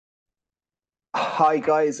Hi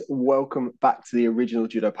guys, welcome back to the original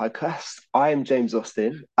Judo podcast. I am James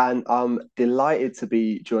Austin and I'm delighted to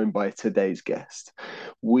be joined by today's guest.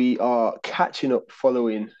 We are catching up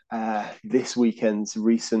following this weekend's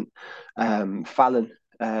recent Fallon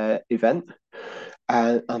event,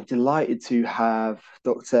 and I'm delighted to have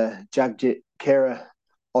Dr. Jagjit Khera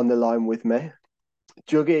on the line with me.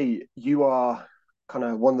 Juggy, you are kind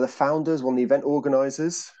of one of the founders, one of the event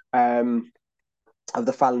organizers. Of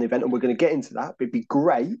the Fallon event, and we're going to get into that. But it'd be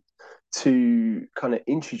great to kind of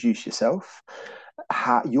introduce yourself,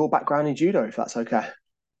 your background in judo, if that's okay.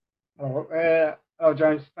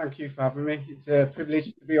 James, thank you for having me. It's a privilege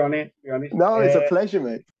to be on here, to be honest. No, it's a pleasure,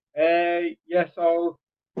 mate. So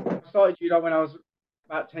I started judo when I was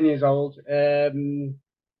about 10 years old. A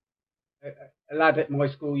lad at my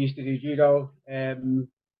school used to do judo.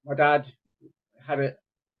 My dad had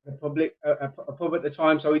a pub at the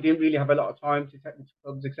time, so he didn't really have a lot of time to take me to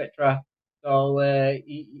clubs, etc. So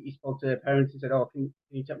he spoke to their parents and said, "Oh, can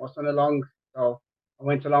you take my son along?" So I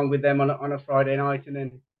went along with them on a Friday night, and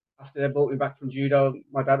then after they brought me back from judo,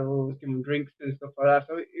 my dad would always give them drinks and stuff like that.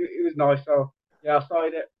 So it was nice. So yeah, I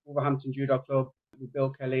started at Wolverhampton Judo Club with Bill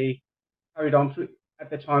Kelly. Carried on through, at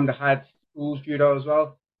the time they had schools judo as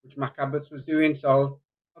well, which Mac Abbott's was doing. So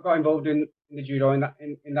I got involved in the judo in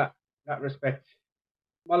that respect.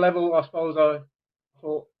 My level, I suppose, I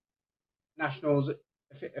fought nationals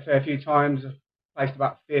a fair few times. Placed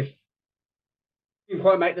about fifth. Didn't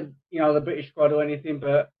quite make the British squad or anything,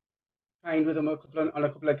 but trained with them on a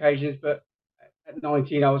couple of occasions. But at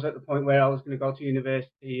 19, I was at the point where I was going to go to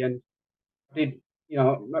university, and I did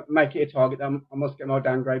make it a target that I must get my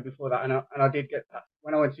downgrade before that, and I did get that.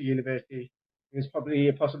 When I went to university, it was probably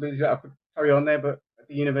a possibility that I could carry on there, but at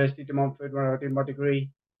the University of Montfort, where I did my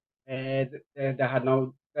degree, they had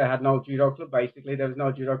no judo club. Basically, there was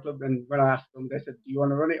no judo club, and when I asked them, they said, "Do you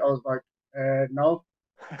want to run it?" I was like, "No,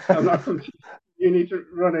 I'm not coming to uni to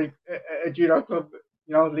run a judo club."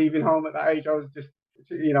 Leaving home at that age, I was just,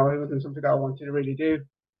 it wasn't something that I wanted to really do.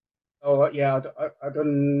 So yeah, I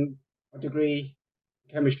done a degree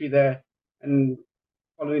in chemistry there, and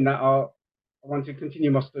following that, I wanted to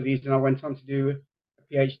continue my studies, and I went on to do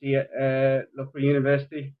a PhD at Loughborough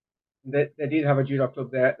University. They did have a judo club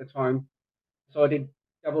there at the time, so I did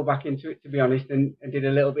double back into it, to be honest, and did a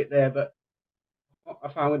little bit there. But I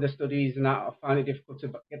found with the studies and that, I found it difficult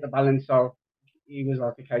to get the balance. So it was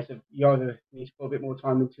like a case of you either need to put a bit more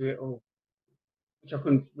time into it, or which I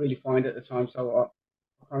couldn't really find at the time. So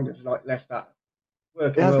I kind of like left that Yeah,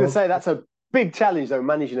 working I was going to world. say that's a big challenge, though,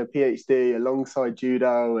 managing a PhD alongside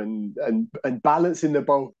judo and balancing the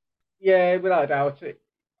both. Yeah, without a doubt.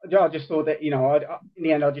 I just thought that in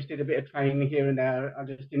the end, I just did a bit of training here and there. I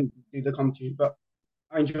just didn't do the competition, but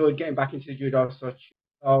I enjoyed getting back into judo as such.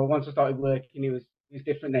 So once I started working, it was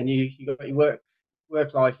different. Then you got your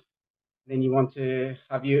work life. Then you want to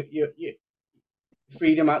have your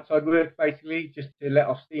freedom outside work, basically, just to let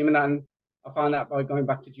off steam and that. And I found that by going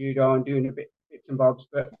back to judo and doing a bits and bobs.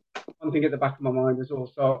 But one thing at the back of my mind was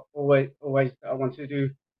also always that I wanted to do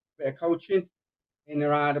a bit of coaching. In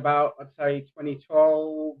around about, I'd say,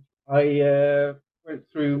 2012, I went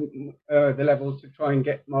through the levels to try and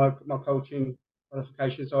get my coaching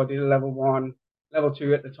qualification. So I did a level one, level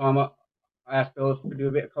two at the time. I asked Bill if I could do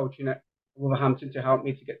a bit of coaching at Wolverhampton to help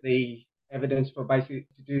me to get the evidence for basically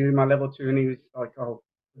to do my level two. And he was like, "Oh,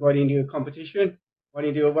 why didn't you do a competition? Why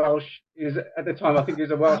didn't you do a Welsh?" It was at the time, I think it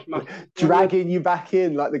was a Welsh master tournament. Dragging you back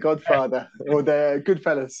in like the Godfather or the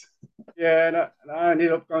Goodfellas. Yeah, and I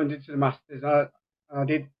ended up going into the Masters. I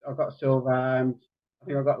did. I got a silver, and I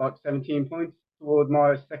think I got like 17 points toward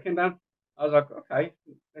my second dan. I was like, okay,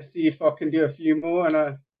 let's see if I can do a few more, and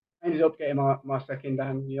I ended up getting my second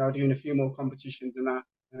dan. Doing a few more competitions and that,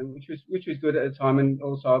 and which was good at the time. And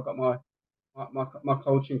also, I got my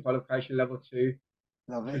coaching qualification level two,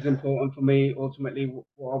 Love which it. was important for me. Ultimately,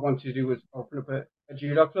 what I wanted to do was open up a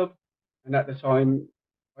judo club, and at the time,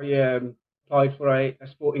 I applied for a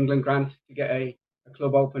Sport England grant to get a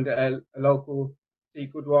club opened at a local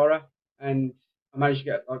Sikh Gurdwara, and I managed to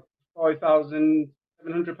get like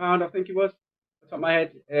 £5,700, I think it was, off the top of my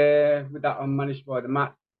head. With that, I managed to buy the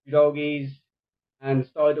mat, judogis, and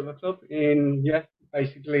started up a club in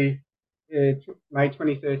basically May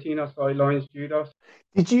 2013. I started Lions Judo.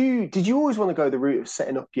 Did you always want to go the route of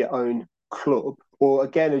setting up your own club, or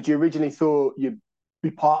again, had you originally thought you'd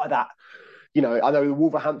be part of that? I know the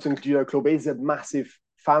Wolverhampton Judo Club is a massive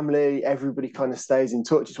family. Everybody kind of stays in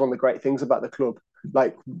touch. It's one of the great things about the club.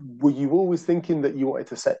 Like, were you always thinking that you wanted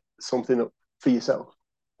to set something up for yourself?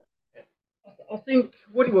 I think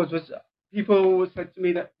what it was people said to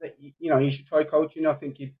me that you should try coaching. I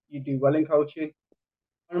think you do well in coaching.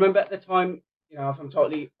 I remember at the time if I'm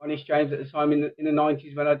totally honest, James, at the time in the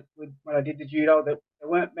 90s when I did the judo, there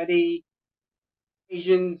weren't many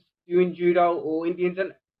Asians doing judo or Indians,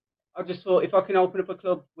 and I just thought if I can open up a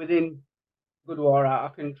club within Gurdwara, I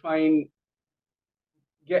can try and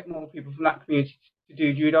get more people from that community to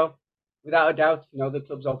do judo. Without a doubt, the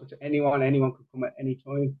club's open to anyone. Anyone could come at any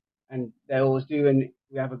time, and they always do, and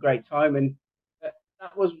we have a great time. And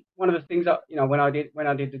that was one of the things that when I did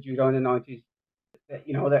the judo in the 90s. That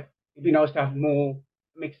it'd be nice to have more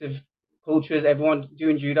mix of cultures, everyone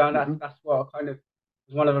doing judo, and that's Hmm. that's what I kind of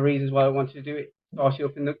was one of the reasons why I wanted to do it. Start you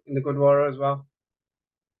up in the Gurdwara as well.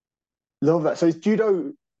 Love that. So is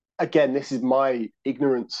judo, again, this is my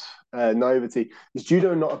ignorance, naivety. Is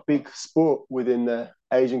judo not a big sport within the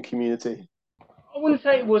Asian community? I wouldn't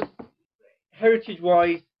say it was heritage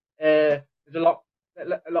wise. There's a lot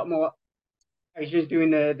more Asians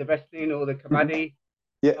doing the wrestling or the Hmm. kabaddi.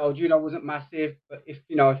 Yeah, So judo wasn't massive, but if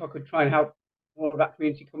I could try and help more of that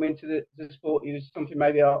community come into the sport, it was something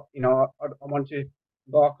maybe I want to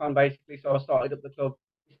embark on basically. So I started up the club.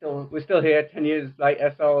 We're still here 10 years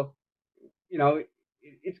later, so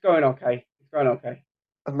it's going okay. It's going okay.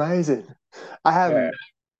 amazing. Yeah.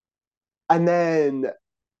 And then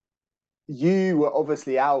you were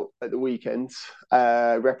obviously out at the weekends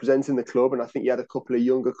representing the club, and I think you had a couple of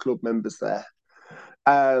younger club members there.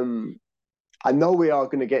 Um, I know we are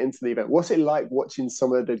going to get into the event. What's it like watching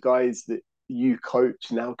some of the guys that you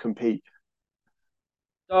coach now compete?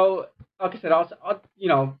 So like I said, I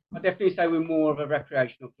definitely say we're more of a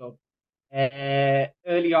recreational club.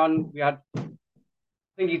 Early on, we had I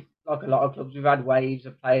think it's like a lot of clubs. We've had waves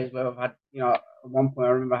of players where we've had, at one point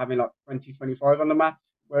I remember having like 20, 25 on the match,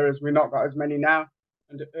 whereas we've not got as many now.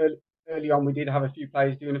 And early on, we did have a few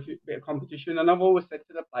players doing a bit of competition. And I've always said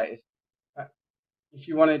to the players, that if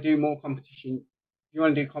you want to do more competition, if you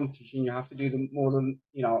want to do competition, you have to do them more than,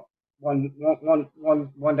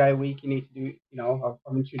 one day a week. You need to do,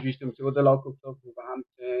 I've introduced them to other local clubs,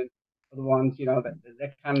 Wolverhampton, other ones,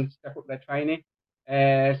 that can step up their training.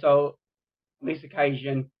 So on this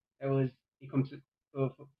occasion, he comes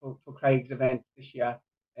for Craig's event this year.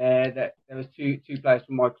 That there was two players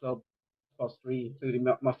from my club, plus three, including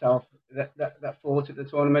myself, that fought at the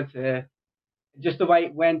tournament. Just the way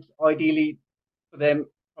it went, ideally for them,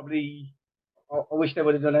 probably I wish they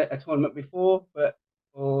would have done a tournament before, but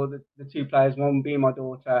for the two players, one being my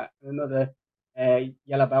daughter and another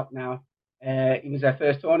yellow belt now, it was their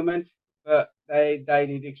first tournament, but they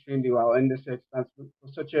did extremely well in the circumstance for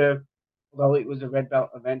such a, although it was a red belt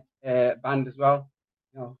event band as well.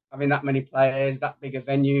 Having that many players, that big a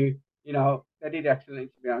venue, they did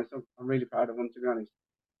excellent. To be honest, I'm really proud of them. To be honest,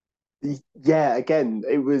 Yeah, again,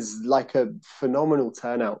 it was like a phenomenal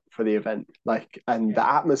turnout for the event. Like, and yeah, the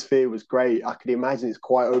atmosphere was great. I could imagine it's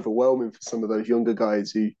quite overwhelming for some of those younger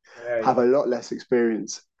guys who yeah, have yeah. a lot less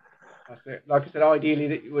experience. That's it. Like I said, ideally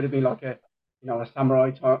it would have been like a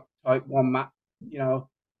samurai type one map, you know,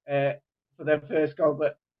 uh, for their first goal.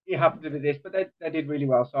 But it happened to be this, but they did really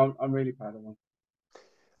well. So I'm really proud of them.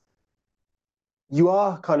 You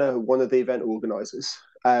are kind of one of the event organisers,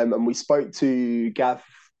 and we spoke to Gav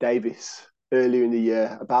Davis earlier in the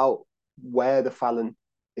year about where the Fallon,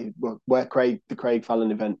 where the Craig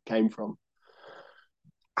Fallon event came from.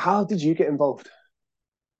 How did you get involved?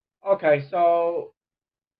 Okay, so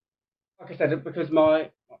like I said, because my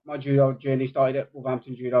judo journey started at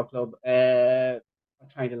Wolverhampton Judo Club. I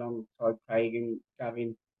trained alongside Craig and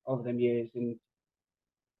Gavin over them years, and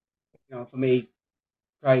for me,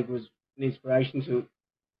 Craig was an inspiration to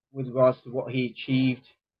with regards to what he achieved.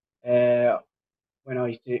 Uh, when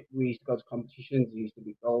we used to go to competitions, he used to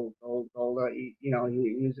be gold, gold, gold. He's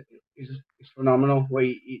phenomenal what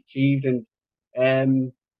he achieved, and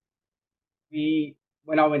um, we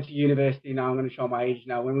when I went to university. Now I'm going to show my age.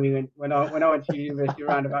 Now when I went to university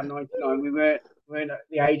around about '99, we weren't at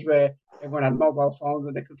the age where everyone had mobile phones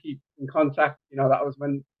and they could keep in contact. That was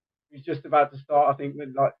when it was just about to start. I think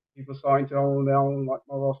with like people starting to own their own like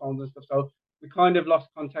mobile phones and stuff. So we kind of lost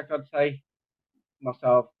contact. I'd say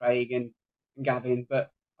myself, Craig, and Gavin,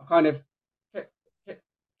 but I kind of kept, kept,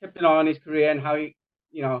 kept an eye on his career and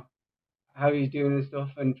you know, how he's doing and stuff,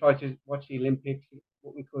 and tried to watch the Olympics,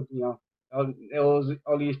 what we could. There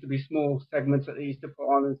all used to be small segments that they used to put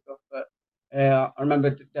on and stuff, but I remember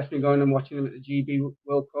definitely going and watching them at the GB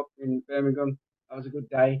World Cup in Birmingham. That was a good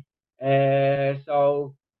day.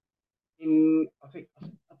 So I think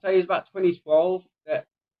I'd say it was about 2012 that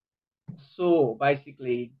saw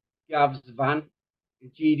basically Gav's van,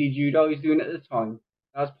 GD Judo he's doing at the time.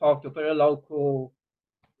 I was parked up at a local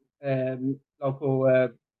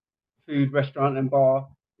food restaurant and bar,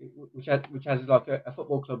 which has like a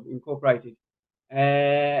football club incorporated.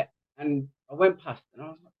 And I went past and I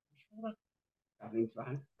was like, "I'm sure that's Gavin's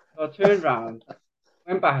van." So I turned around,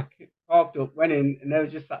 went back, parked up, went in, and they were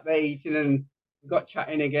just sat there eating, and we got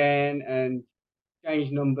chatting again and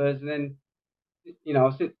changed numbers. And then,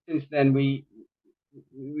 since then we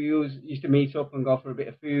always used to meet up and go for a bit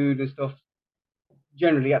of food and stuff,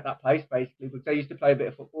 generally at that place basically, because I used to play a bit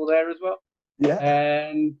of football there as well. Yeah.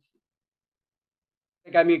 And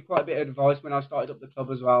they gave me quite a bit of advice when I started up the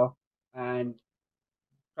club as well. And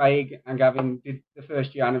Craig and Gavin did the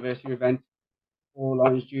first year anniversary event for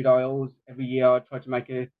Lions Judo. I always, every year, I try to make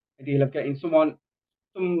a deal of getting some,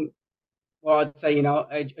 well, I'd say,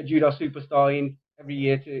 a judo superstar in every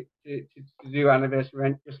year to do anniversary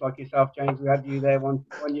event, just like yourself, James. We had you there one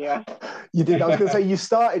year. You did. I was going to say you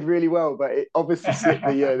started really well, but it obviously slipped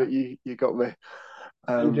the year that you got me.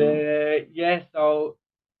 And yeah, so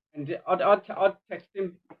and I'd text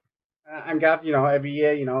him and Gav, every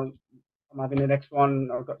year, I'm having the next one.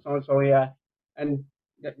 I've got so and so here, and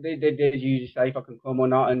they usually say if I can come or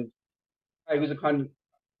not. And I was a kind of,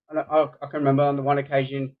 and I can remember on the one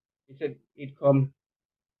occasion he said he'd come.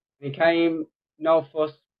 And he came, no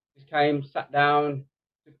fuss, just came, sat down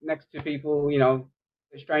next to people,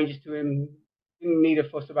 strangers to him, didn't need a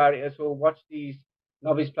fuss about it at all. Watched these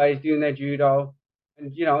novice players doing their judo,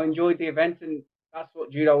 and enjoyed the event. And that's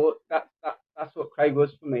what judo. That's what Craig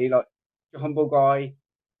was for me. Like a humble guy,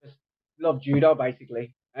 just loved judo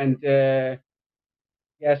basically. And yeah,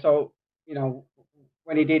 so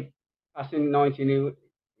when he did pass in 2019,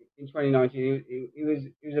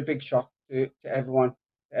 it was a big shock to everyone.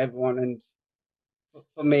 And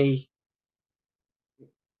for me,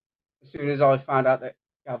 as soon as I found out that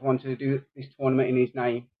Gav wanted to do this tournament in his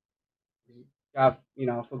name, Gav,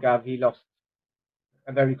 for Gav, he lost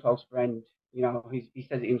a very close friend. He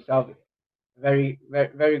says it himself, a very, very,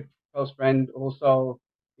 very close friend. Also,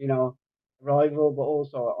 a rival, but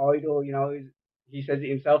also an idol. He says it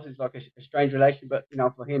himself. It's like a strange relation, but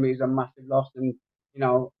for him, it was a massive loss. And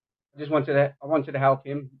I wanted to help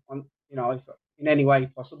him on, if, in any way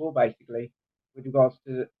possible, basically, with regards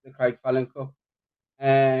to the Craig Fallon Cup.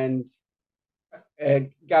 And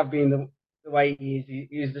Gav being the way he is,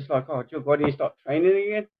 he's just like, "Oh, Jug, why do you start training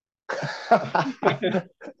again?"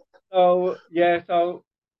 So yeah, so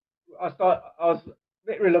I was a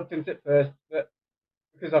bit reluctant at first, but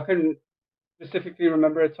because I couldn't specifically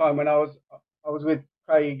remember a time when I was with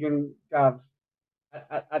Craig and Gav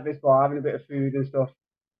at this bar having a bit of food and stuff,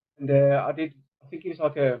 and I think it was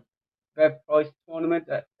like a Bev Price tournament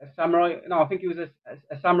at a Samurai. No, I think it was a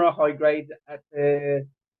Samurai high grade at the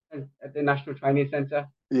National Training Centre.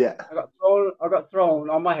 Yeah. I got thrown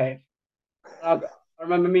on my head. I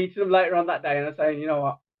remember meeting them later on that day and I saying, you know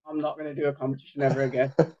what, I'm not going to do a competition ever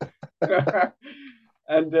again.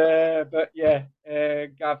 And but yeah,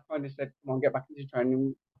 Gav kind of said, "Come on, get back into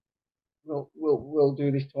training. We'll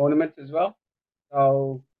do this tournament as well."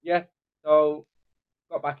 So yeah, so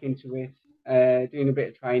got back into it, doing a bit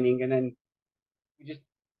of training, and then we just,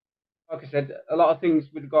 like I said, a lot of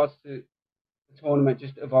things with regards to the tournament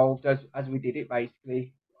just evolved as we did it.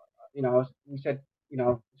 Basically, we said,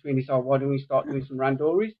 between us all, why don't we start doing some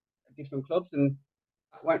randoris at different clubs? And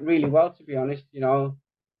that went really well, to be honest.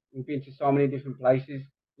 We've been to so many different places,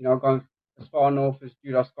 going as far north as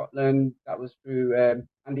Judo Scotland. That was through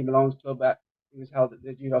Andy Malone's club. It was held at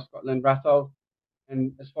the Judo Scotland Ratho.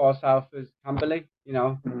 And as far south as Camberley,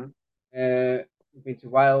 Mhm. we've been to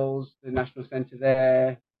Wales, the National Centre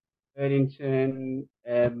there, Erdington,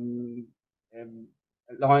 um,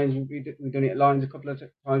 at Lions. We've done it at Lions a couple of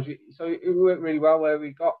times. So it worked really well where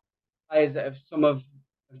we got players that have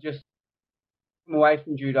just come away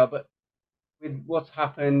from judo, but with what's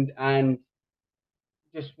happened and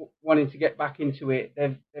just wanting to get back into it,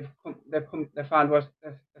 they found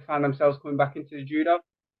themselves coming back into the judo,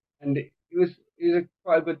 and it was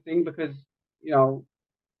quite a good thing because you know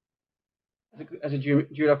as a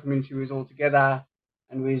judo community we was all together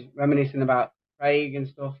and we was reminiscing about Craig and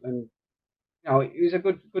stuff, and it was a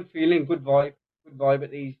good feeling, good vibe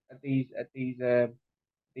at these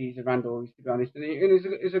randos, to be honest, and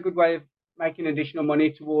it's a good way of making additional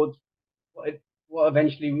money towards what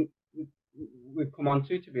eventually we've come on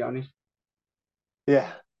to be honest. Yeah.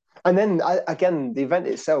 And then again, the event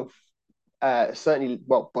itself, certainly,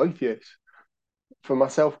 well, both years, for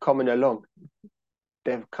myself coming along,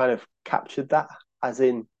 they've kind of captured that, as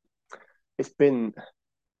in it's been,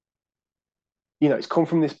 it's come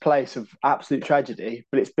from this place of absolute tragedy,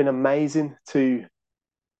 but it's been amazing to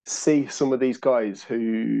see some of these guys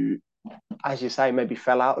who, as you say, maybe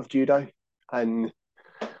fell out of judo, and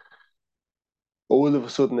all of a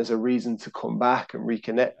sudden there's a reason to come back and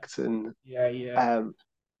reconnect. And Yeah. um,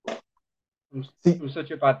 See, from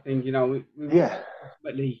such a bad thing. We yeah,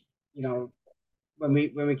 ultimately, you know, when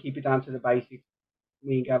we keep it down to the basics,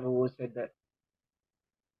 me and Gav always said that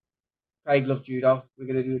Craig loved judo. We're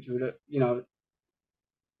going to do a judo,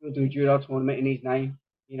 we'll do a judo tournament in his name,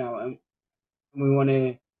 and we want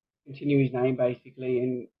to continue his name basically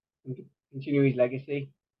and continue his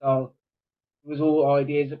legacy. So it was all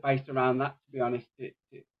ideas based around that, to be honest.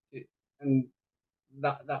 And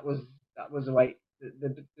that was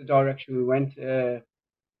the direction we went.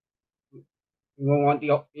 We want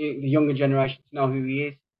the younger generation to know who he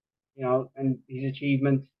is, and his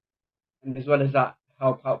achievements, and as well as that,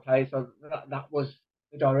 help out players. So that was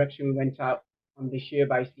the direction we went out on this year.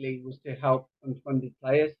 Basically, was to help unfunded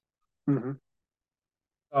players. hmm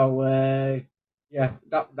So yeah,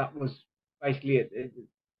 that was basically it.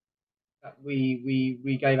 That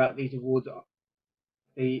we gave out these awards at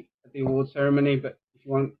the award ceremony. But if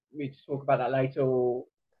you want me to talk about that later, or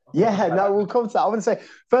I can talk yeah. about No, that we'll now. come to that. I want to say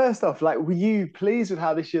first off, like, were you pleased with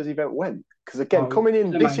how this year's event went? Because again, Oh, coming it's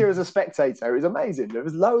in this year as amazing. a spectator, it was amazing. There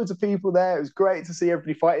was loads of people there. It was great to see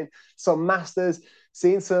everybody fighting. Some masters,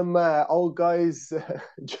 seeing some old guys, Yeah,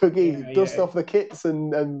 juggy, dust yeah, off the kits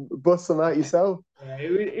and bust them out yourself. yeah.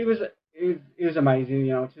 It was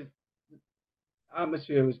amazing.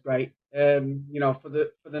 Atmosphere was great. For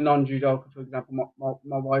the non-judoka, for example,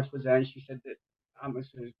 my wife was there and she said that the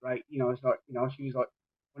atmosphere was great. It's like, she was like,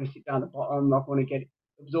 I want to sit down at the bottom, I want to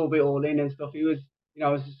absorb it all in and stuff. It was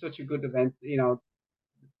such a good event. The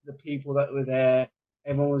people that were there,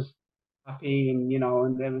 everyone was happy, and it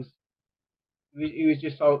was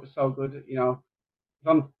just so good. If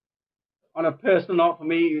I'm on a personal note, for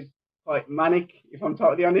me, it was quite manic, if I'm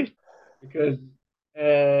totally honest, because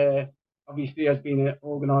uh, obviously, as being an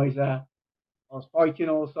organizer, I was fighting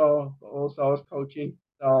also, but also I was coaching.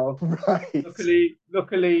 So Right.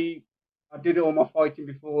 luckily, I did all my fighting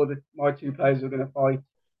before my two players were going to fight.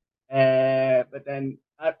 But then,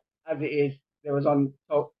 as it is, there was on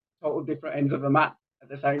total different ends of the mat at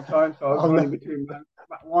the same time. So I was Oh running no. between mat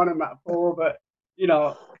one and mat four. But you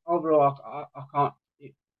know, overall, I can't.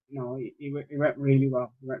 It went really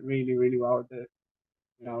well. It went really, really well.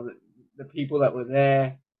 The people that were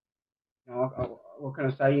there. What can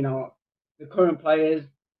I say? The current players.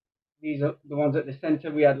 These are the ones at the centre.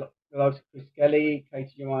 We had the likes of Chris Kelly,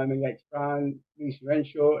 Katie Jemima, Yates Brown, Lucy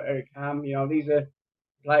Renshaw, Eric Ham. These are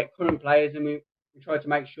like current players, and we tried to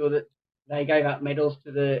make sure that they gave out medals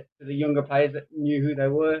to the younger players that knew who they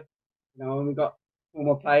were. And we got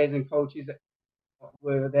former players and coaches that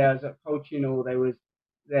were there as a coaching, or they was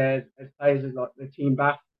there as players as like the team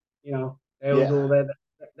back. They was Yeah. all there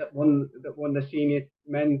that won the senior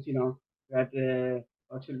men's. We had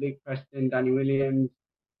Luke Preston, Danny Williams,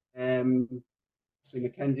 um, Ashley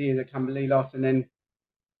McKenzie, the Camberley lot, and then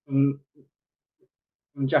from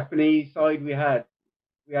Japanese side we had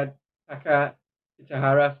Taka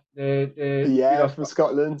Itahara, the Yeah, judo from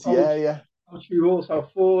Scotland. Yeah, coach, yeah. who also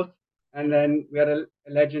fought, and then we had a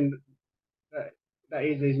legend that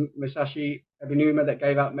is Masashi Ebinuma that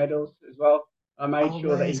gave out medals as well. I made Oh,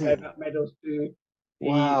 sure that he gave amazing. out medals to the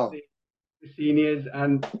Wow. the, the seniors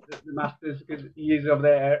and the masters because he is of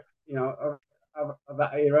their of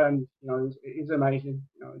that era, and it's amazing.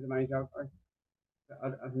 It's amazing. I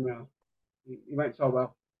don't know. He went so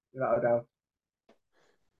well without a doubt.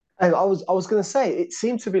 And I was going to say it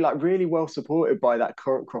seemed to be like really well supported by that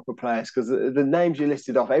current crop of players because the names you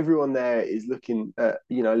listed off, everyone there is looking at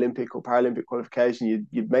Olympic or Paralympic qualification.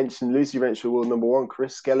 You mentioned Lucy Renshaw, world number one,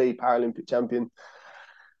 Chris Skelly, Paralympic champion.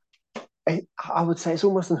 I would say it's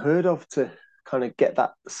almost unheard of to kind of get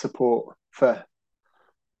that support for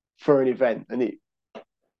an event, and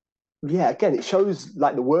yeah, again, it shows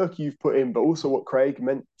like the work you've put in, but also what Craig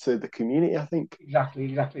meant to the community. I think.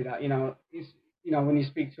 Exactly that. It's when you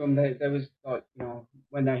speak to them, there was like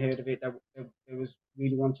when they heard of it, they was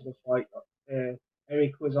really wanted to fight.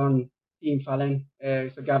 Eric was on Team Fallon,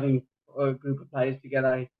 so Gavin put a group of players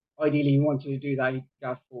together. Ideally, he wanted to do that.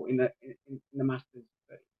 Gav fought in the Masters,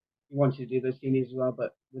 but he wanted to do the seniors as well.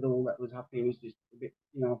 But with all that was happening, it was just a bit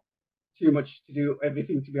too much to do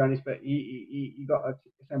everything, to be honest. But he got to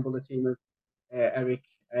assemble a team of Eric,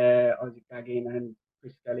 Isaac Gaggin, and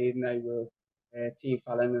Chris Kelly, and they were Team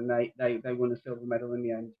Fallon, and they won a silver medal in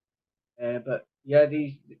the end. But yeah,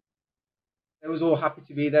 they was all happy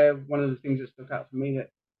to be there. One of the things that stuck out for me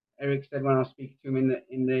that Eric said when I was speaking to him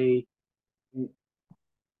in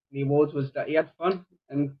the awards was that he had fun,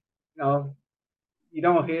 and you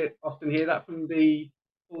don't often hear that from the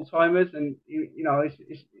full timers, and he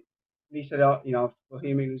said, for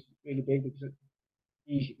him it was really big because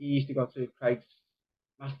he used to go to Craig's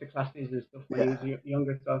master classes and stuff when he Yeah. was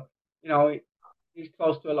younger. So, you know, he's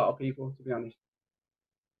close to a lot of people, to be honest.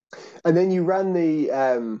 And then you ran the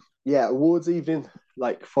awards evening,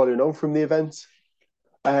 like following on from the event.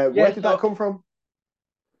 Where Yeah, did that come from?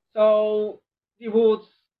 so the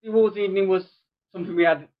awards evening was something we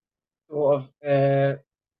had sort of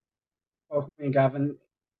both me and Gavin.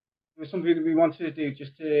 It was something that we wanted to do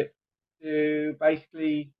just to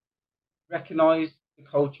basically recognise the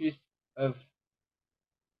coaches of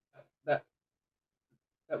that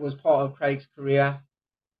that was part of Craig's career,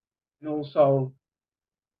 and also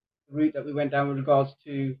the route that we went down with regards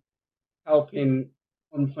to helping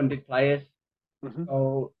unfunded players. Hmm.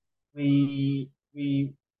 So we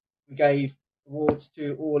gave awards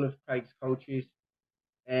to all of Craig's coaches.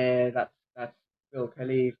 That's Bill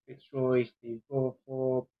Kelly, Fitzroy, Steve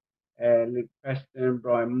Gorforth, Luke Preston,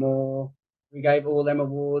 Brian Moore. We gave all them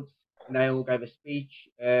awards, and they all gave a speech.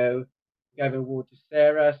 We gave an award to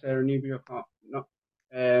Sarah Newbury. I can't not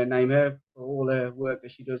name her for all the work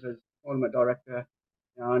that she does as tournament director,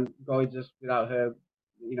 and guides us. Without her,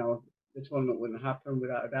 the tournament wouldn't happen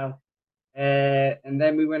without a doubt. And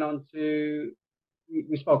then we went on to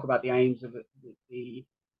we spoke about the aims of the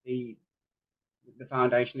the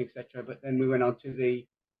foundation, etc. But then we went on to the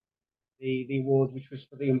award, which was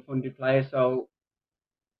for the unfunded players. So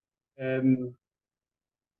um,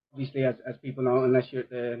 obviously, as people know, unless you're at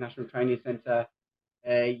the National Training Centre,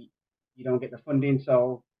 you don't get the funding.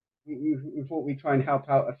 So we thought we'd try and help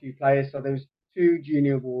out a few players. So there was two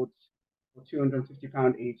junior awards for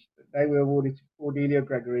 £250 each. They were awarded to Cordelia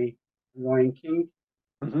Gregory and Ryan King,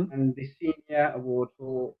 Hmm. and the senior award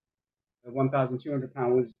for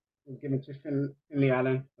 £1,200 was given to Finley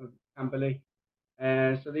Allen of Camberley.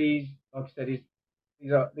 So these, like I said,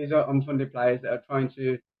 these are unfunded players that are trying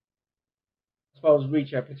to, I suppose,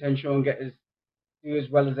 reach their potential and do as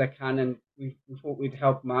well as they can. And we thought we'd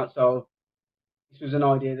help them out. So this was an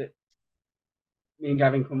idea that me and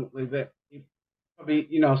Gavin come up with. But it probably,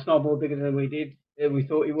 snowballed bigger than we did. We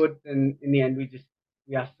thought he would. And in the end, we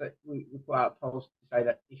asked that we put out a post to say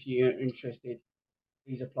that if you're interested,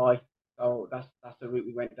 please apply. So that's the route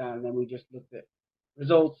we went down. And then we just looked at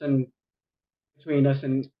results and between us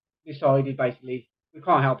and decided basically we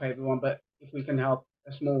can't help everyone, but if we can help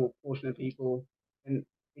a small portion of people, then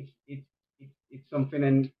it's something.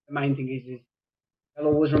 And the main thing is they'll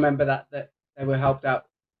always remember that they were helped out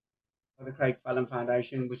by the Craig Fallon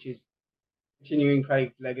Foundation, which is continuing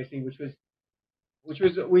Craig's legacy, which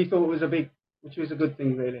was we thought was which was a good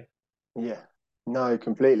thing really. Yeah, no,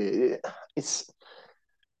 completely.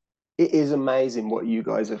 It is amazing what you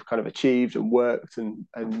guys have kind of achieved and worked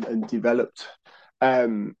and developed.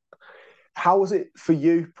 Um, how was it for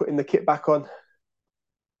you putting the kit back on,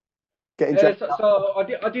 getting Uh, dressed so, up? so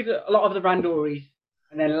I did a lot of the randories,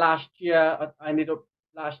 and then I ended up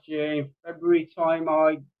last year in February time.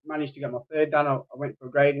 I managed to get my third dan. I went for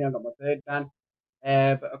a grading. I got my third dan.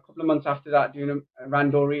 But a couple of months after that, doing a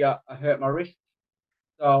randori, I hurt my wrist,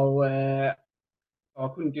 so I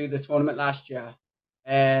couldn't do the tournament last year.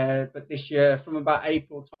 But this year, from about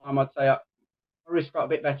April time, I'd say my wrist got a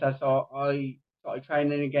bit better, so I started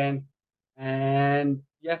training again, and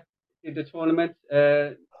yeah, did the tournament.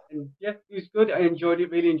 And yeah, it was good. I enjoyed it,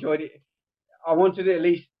 really enjoyed it. I wanted to at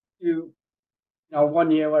least do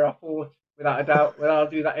 1 year where I fought without a doubt. Whether I'll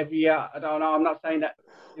do that every year, I don't know. I'm not saying that.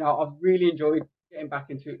 I've really enjoyed getting back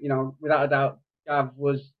into. Without a doubt, Gav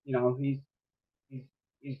was. He's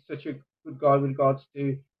he's such a good guy with regards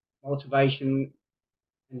to motivation,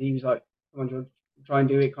 and he was like, "Come on, George, try and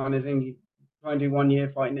do it," kind of thing. You try and do 1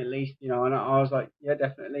 year fighting at least, and I was like, "Yeah,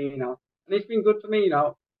 definitely," and it's been good for me,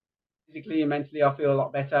 physically and mentally. I feel a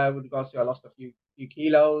lot better with regards to I lost a few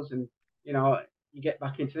kilos, and you know, you get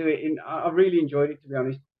back into it. And I really enjoyed it, to be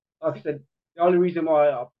honest. Like I said, the only reason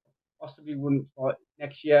why I possibly wouldn't fight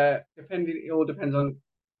next year, it all depends on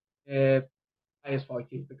uh, players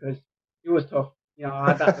fighting because it was tough. I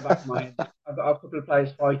had that at the back of my head. I've got a couple of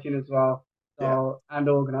players fighting as well, Yeah. so and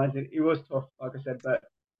organising. It was tough, like I said, but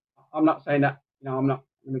I'm not saying that. I'm not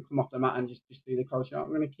going to come off the mat and just do the coaching. I'm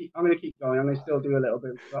going to keep going. I'm going to still do a little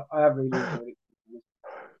bit, but I have really enjoyed it.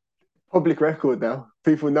 Public record now.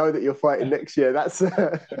 People know that you're fighting next year. That's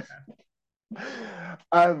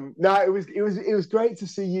no, it was great to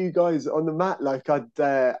see you guys on the mat. Like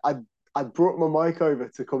I'd brought my mic over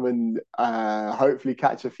to come and hopefully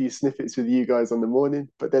catch a few snippets with you guys on the morning,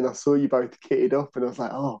 but then I saw you both kitted up, and I was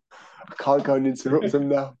like, oh, I can't go and interrupt them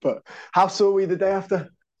now. But how sore were you the day after?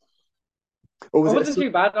 Or I was it wasn't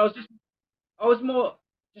too bad. I was more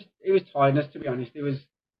just. It was tiredness, to be honest. It was,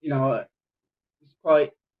 it was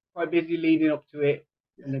quite busy leading up to it.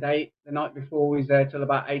 And the night before, we was there till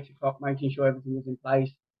about 8 o'clock, making sure everything was in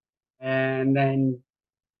place, and then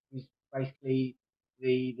it was basically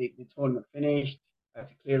the tournament finished, had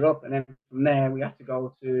to clear up, and then from there we had to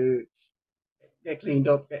go to get cleaned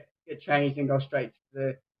up, get changed, and go straight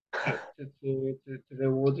to the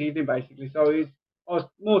awards evening basically. So I was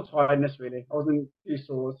more tiredness really. I wasn't too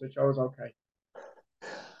sore, so I was okay.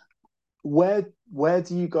 Where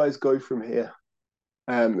do you guys go from here?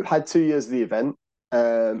 We've had 2 years of the event.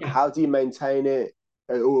 Yeah, How do you maintain it,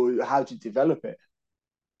 or how do you develop it?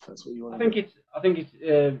 If that's what you want to know. I think it's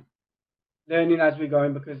learning as we're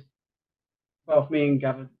going because both me and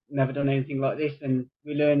Gav have never done anything like this, and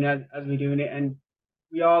we learn as we're doing it, and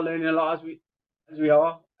we are learning a lot as we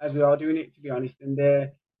are doing it. To be honest, and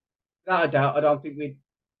without a doubt, I don't think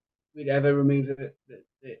we'd ever remove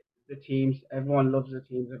the teams. Everyone loves the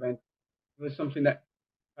teams event. It was something that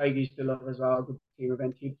Craig used to love as well. A good team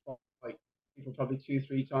event. He'd fight people probably two,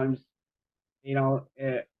 three times. You know,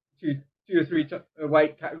 two, two or three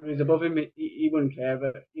weight categories above him. He wouldn't care,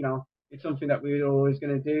 but it's something that we were always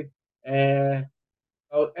going to do.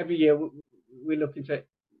 So every year we're looking to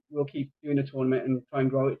we'll keep doing a tournament and try and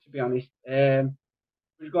grow it. To be honest, with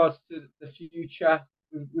regards to the future,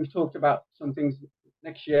 we've talked about some things.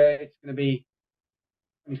 Next year it's going to be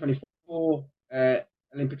 2024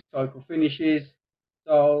 Olympic cycle finishes.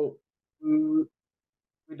 So we,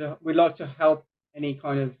 we'd like to help any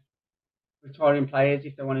kind of retiring players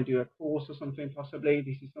if they want to do a course or something. Possibly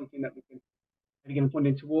this is something that we can maybe give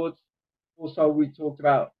funding towards. Also, we talked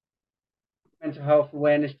about mental health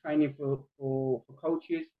awareness training for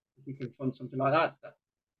coaches. If we can fund something like that,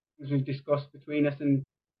 as we've discussed between us, and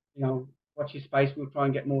watch your space. We'll try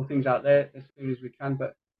and get more things out there as soon as we can.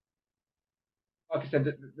 But like I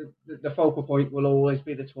said, the focal point will always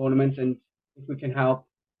be the tournament, and if we can help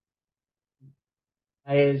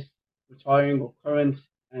players retiring or current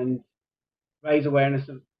and raise awareness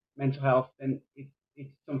of mental health, then it's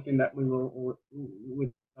something that we would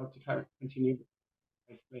love to continue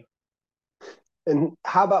basically. And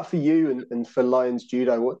how about for you and for Lions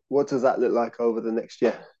Judo? What does that look like over the next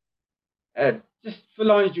year? Just for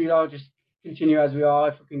Lions Judo, I'll just continue as we are.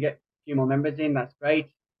 If we can get a few more members in, that's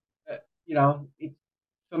great. It's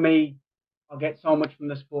for me. I get so much from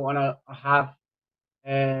the sport, and I have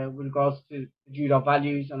with regards to the judo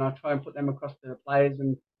values, and I try and put them across to the players.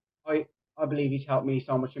 And I I believe it's helped me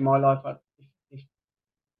so much in my life. If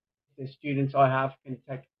the students I have can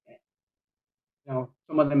take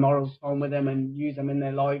some of the morals home with them and use them in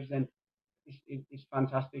their lives, then it's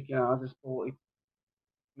fantastic. As a sport, it's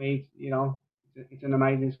me. It's an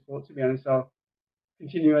amazing sport to be honest. So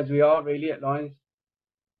continue as we are really at Lions.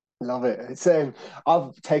 Love it. It's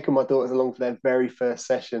I've taken my daughters along for their very first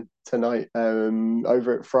session tonight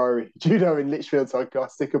over at Friary Judo in Lichfield, so I'll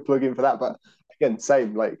stick a plug in for that. But again,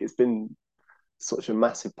 same, like it's been such a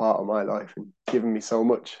massive part of my life and given me so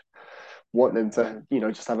much. Want them to,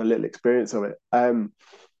 just have a little experience of it.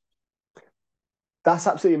 That's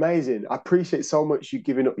absolutely amazing. I appreciate so much you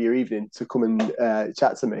giving up your evening to come and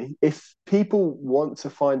chat to me. If people want to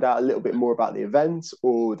find out a little bit more about the event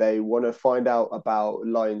or they want to find out about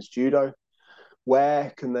Lions Judo,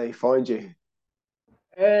 where can they find you?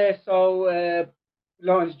 Lions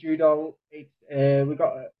Judo. We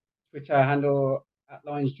got a Twitter handle at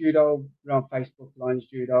Lions Judo. We're on Facebook, Lions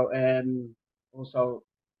Judo. Also,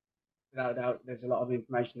 without a doubt, there's a lot of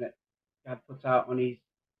information that Dad puts out on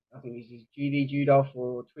I think it's his GD Judo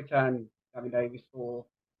for Twitter and Gavin Davis for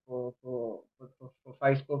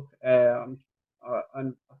Facebook. And I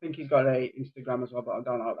think he's got a Instagram as well, but I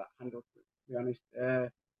don't know that handle to be honest.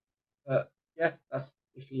 But yeah, that's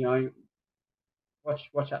if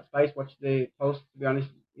watch that space, watch the post. To be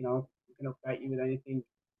honest, we can update you with anything.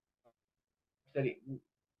 I said the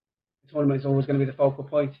tournament is always going to be the focal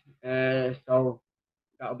point, so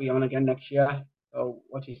that'll be on again next year. So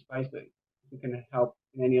watch his space, but if we can help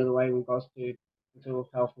in any other way in regards to mental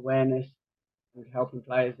health awareness and helping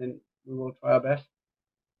players, then we will try our best.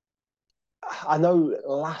 I know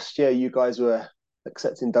last year you guys were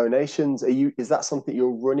accepting donations. Is that something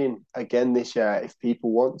you're running again this year if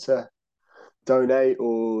people want to donate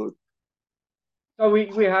or So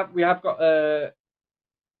we have got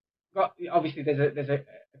obviously there's a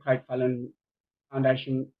Craig Fallon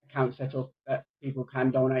Foundation account set up that people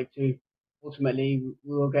can donate to. Ultimately,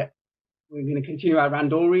 we're going to continue our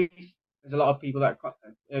randoris. There's a lot of people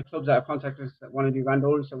clubs that have contacted us that want to do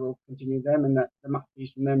randoris, so we'll continue them, and that the match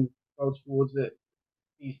fees from them go towards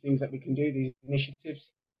these things that we can do, these initiatives.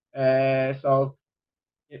 So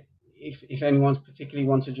if anyone's particularly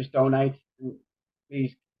wants to just donate,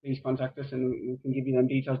 please contact us and we can give you them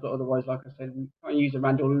details. But otherwise, like I said, we try and use a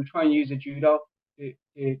random. We try and use a judo to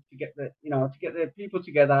get the people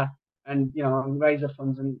together and raise the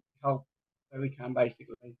funds and help where we can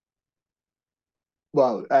basically.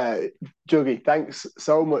 Well, Juggy, thanks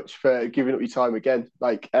so much for giving up your time again.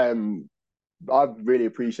 I really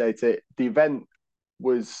appreciate it. The event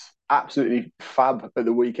was absolutely fab at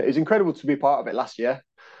the weekend. It was incredible to be part of it last year.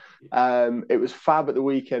 It was fab at the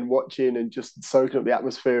weekend watching and just soaking up the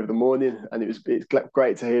atmosphere of the morning, and it's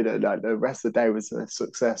great to hear that like, the rest of the day was a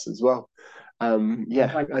success as well. Oh,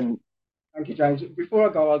 Yeah, and thank you, James. Before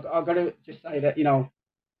I go, I've got to just say that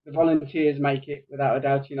the volunteers make it without a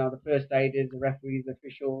doubt. The first aiders, the referees, the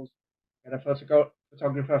officials. We had a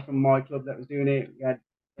photographer from my club that was doing it. We had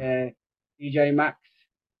DJ Max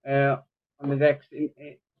uh, on the decks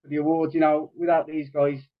for the awards. Without these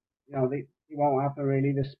guys, it won't happen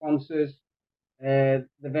really. The sponsors, the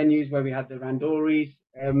venues where we had the randoris.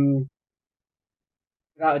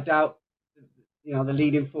 Without a doubt, the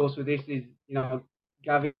leading force with this is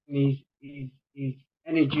Gavin. His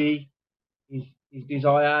energy, his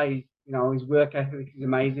desire, his work ethic is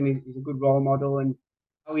amazing. He's a good role model, and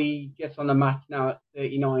how he gets on the mat now at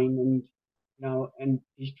 39, and and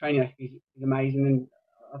his training ethic is amazing. And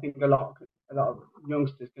I think a lot of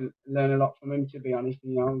youngsters can learn a lot from him. To be honest,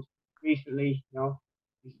 recently,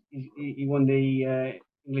 he won the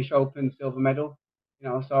English Open silver medal.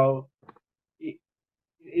 So he's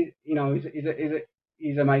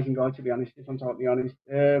an amazing guy. To be honest, if I'm totally honest.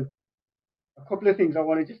 A couple of things I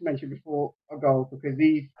want to just mention before I go, because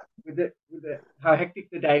these with the how hectic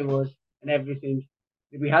the day was and everything,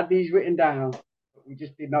 we had these written down, but we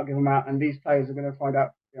just did not give them out, and these players are going to find out.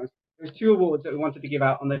 To be honest, there's two awards that we wanted to give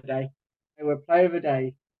out on the day. They were Player of the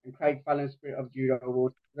Day and Craig Fallon Spirit of Judo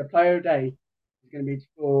Award. The Player of the Day is going to be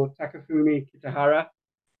for Takafumi Kitahara.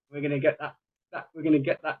 We're going to get that we're going to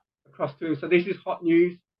get that across to him. So this is hot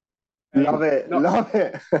news. love it, Not love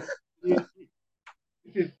it.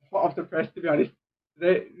 this is hot off the press, to be honest.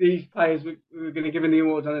 These players we were going to give them the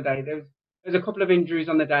awards on the day. There's a couple of injuries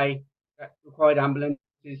on the day that required ambulances,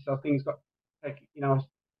 so things got like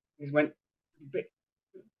things went a bit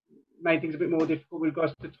made things a bit more difficult with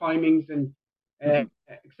regards to timings and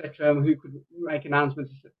etc. Who could make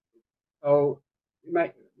announcements. So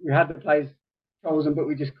we had the players chosen, but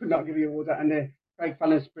we just could not give the awards out. And the Craig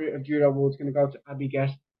Fallon Spirit of Judo Award is going to go to Abby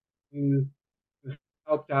Guest, who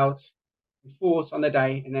helped out, fought on the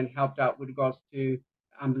day, and then helped out with regards to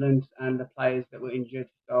the ambulance and the players that were injured.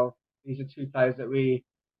 So these are two players that we're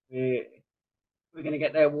going to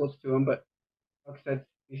get their awards to them. But like I said,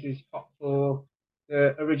 this is hot for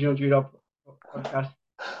the original judo podcast.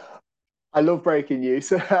 I love breaking news.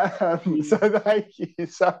 So thank you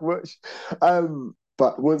so much.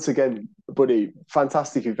 But once again, buddy,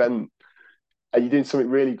 fantastic event. You're doing something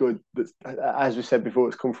really good. That's, as we said before,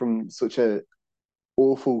 it's come from such a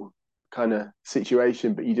awful kind of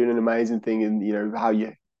situation, but you're doing an amazing thing, and how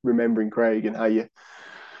you're remembering Craig and how you,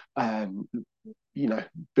 um,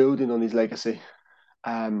 building on his legacy.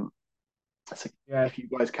 Um, so Yeah, if you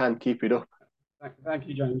guys can keep it up. thank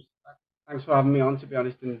you, James. Thanks for having me on. To be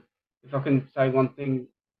honest, and if I can say one thing,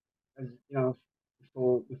 as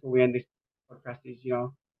before we end this podcast, is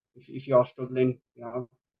if you are struggling, people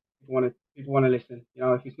want to listen.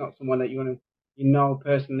 If it's not someone that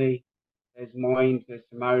personally, there's Mind, there's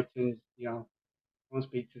Samaritans. Want to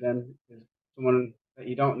speak to them. There's someone that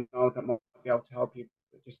you don't know that might be able to help you.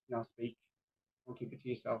 But just speak. Don't keep it to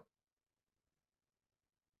yourself.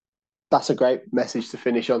 That's a great message to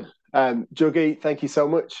finish on. Juggy, thank you so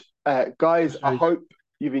much. Guys, I hope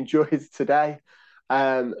you've enjoyed today.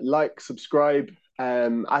 Like, subscribe.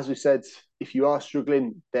 As we said, if you are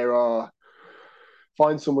struggling,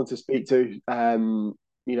 find someone to speak to.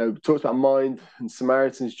 Talked about Mind and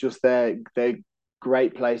Samaritans just there. They're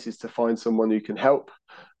great places to find someone who can help.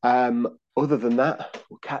 Other than that,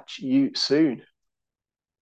 we'll catch you soon.